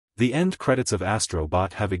The end credits of Astro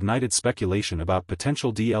Bot have ignited speculation about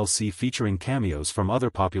potential DLC featuring cameos from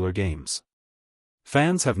other popular games.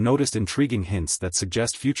 Fans have noticed intriguing hints that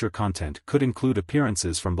suggest future content could include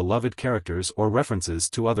appearances from beloved characters or references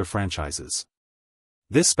to other franchises.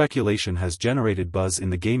 This speculation has generated buzz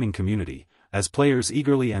in the gaming community, as players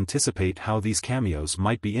eagerly anticipate how these cameos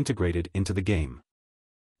might be integrated into the game.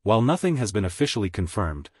 While nothing has been officially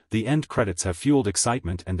confirmed, the end credits have fueled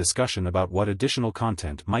excitement and discussion about what additional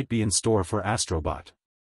content might be in store for Astro Bot.